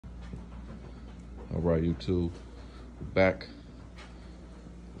All right, YouTube, we're back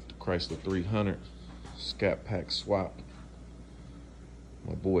with the Chrysler 300 scat pack swap.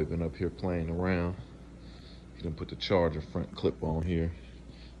 My boy been up here playing around. He done put the charger front clip on here.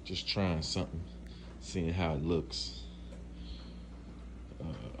 Just trying something, seeing how it looks.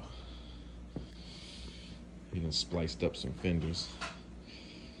 He done spliced up some fenders.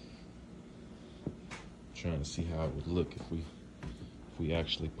 Trying to see how it would look if we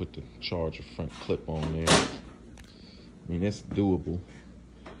actually put the charger front clip on there. I mean, it's doable.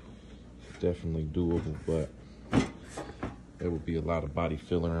 Definitely doable, but there would be a lot of body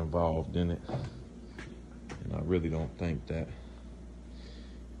filler involved in it. And I really don't think that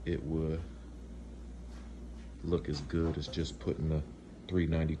it would look as good as just putting the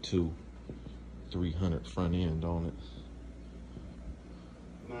 392 300 front end on it.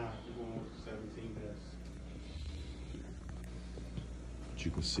 Nah, you're going with 17 best. But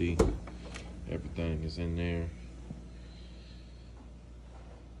you can see everything is in there.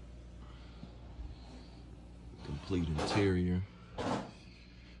 Complete interior.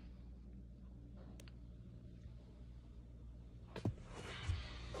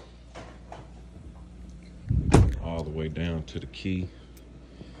 All the way down to the key.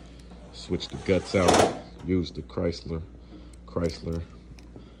 Switch the guts out. Use the Chrysler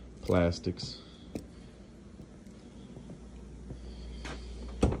plastics.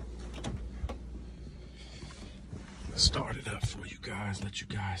 Start it up for you guys. Let you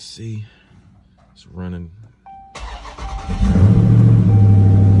guys see. It's running.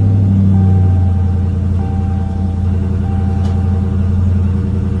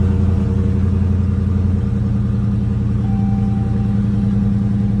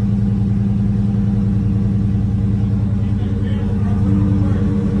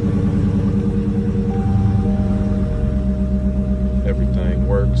 Everything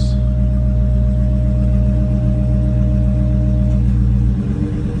works.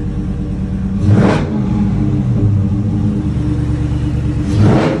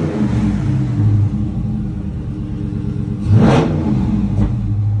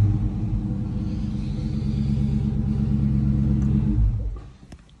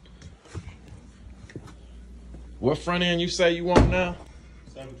 What front end you say you want now?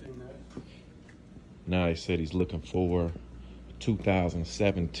 17 best. Now he said he's looking for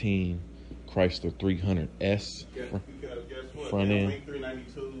 2017 Chrysler 300S Guess what? front They don't end. make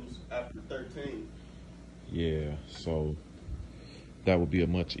 392s after 13. Yeah, so that would be a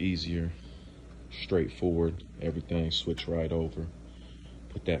much easier, straightforward, everything switch right over.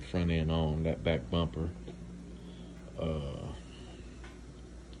 Put that front end on, that back bumper.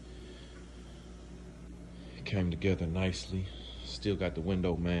 It came together nicely. Still got the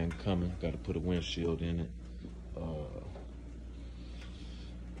window man coming. Got to put a windshield in it.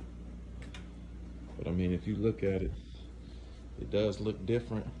 But I mean, if you look at it, it does look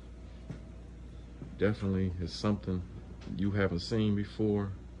different. Definitely is something you haven't seen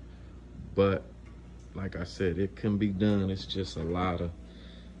before. But like I said, it can be done. It's just a lot of,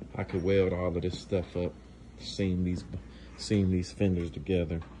 I could weld all of this stuff up, seam these fenders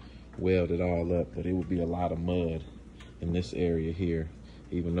together, weld it all up, but it would be a lot of mud in this area here.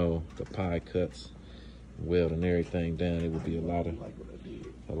 Even though the pie cuts, welding everything down, it would be a lot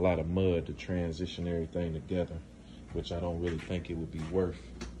of mud to transition everything together, which I don't really think it would be worth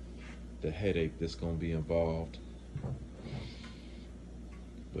the headache that's gonna be involved.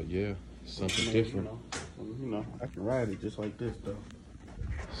 But yeah, something different. You know, I can ride it just like this though.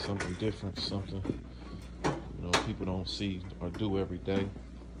 Something different, something, you know, people don't see or do every day.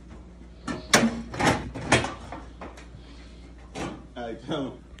 I tell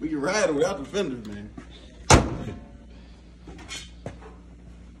them, we can ride it without the fenders, man.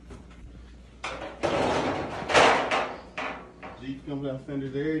 Jeep comes out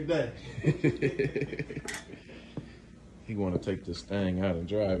fenders every day. He want to take this thing out and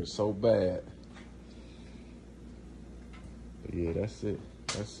drive it so bad. But yeah, that's it.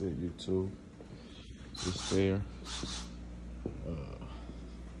 That's it, YouTube. It's there.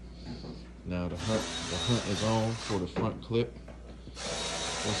 Now the hunt is on for the front clip.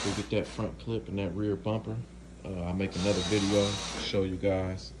 Once we get that front clip and that rear bumper, I'll make another video to show you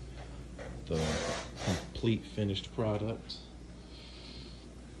guys the complete finished product.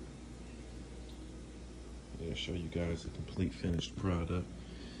 Yeah, show you guys the complete finished product.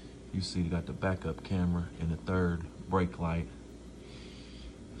 You see, you got the backup camera and the third brake light.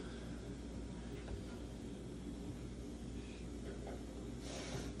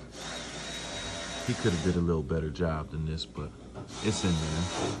 He could have did a little better job than this, but it's in there.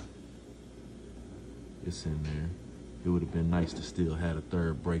 It's in there. It would have been nice to still have a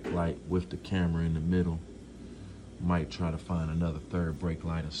third brake light with the camera in the middle. Might try to find another third brake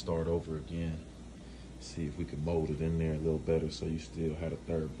light and start over again. See if we can mold it in there a little better so you still had a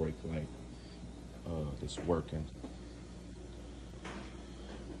third brake light that's working.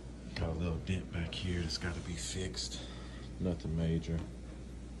 Got a little dent back here that's got to be fixed. Nothing major.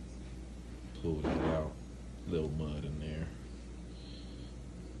 Pulled it out. Little mud in there.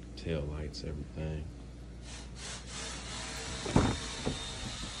 Tail lights, everything.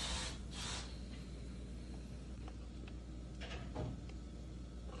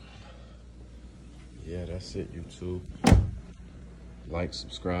 Yeah, that's it, YouTube. Like,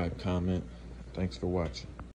 subscribe, comment. Thanks for watching.